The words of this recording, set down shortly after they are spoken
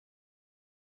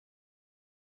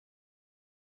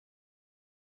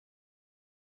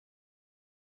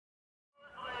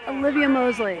Olivia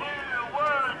Moseley.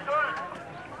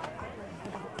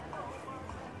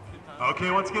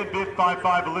 Okay, once again, bid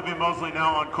 5-5, Olivia Moseley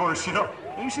now on course. You know,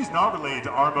 maybe she's not related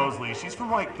to our Moseley. She's from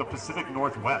like the Pacific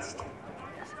Northwest.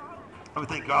 I would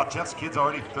think, God, Jeff's kid's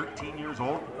already 13 years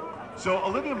old. So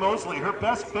Olivia Moseley, her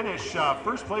best finish,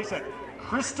 first place at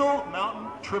Crystal Mountain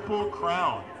Triple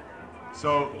Crown.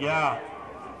 So yeah,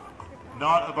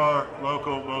 not of our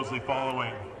local Moseley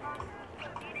following.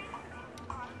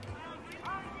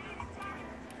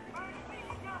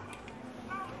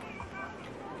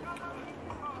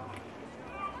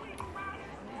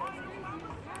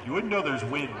 You wouldn't know there's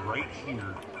wind right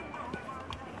here.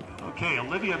 Okay,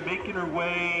 Olivia making her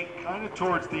way kind of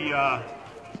towards the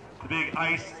big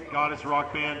ice goddess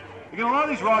rock band. Again, a lot of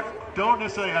these rocks don't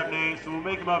necessarily have names, so we'll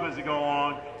make them up as they go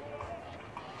along.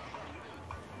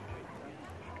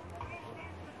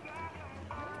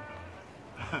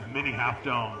 Mini half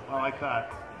dome, I like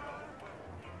that.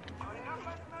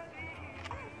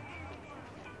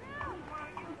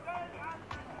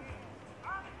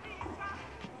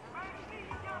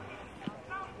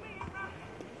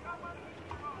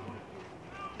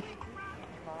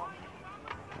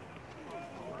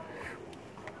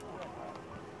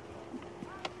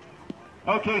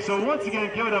 Okay, so once again,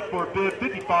 give it up for bid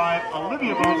 55,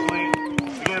 Olivia Moseley,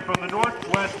 again from the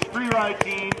Northwest Free Ride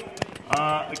team.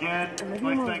 Again,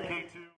 nice thank you to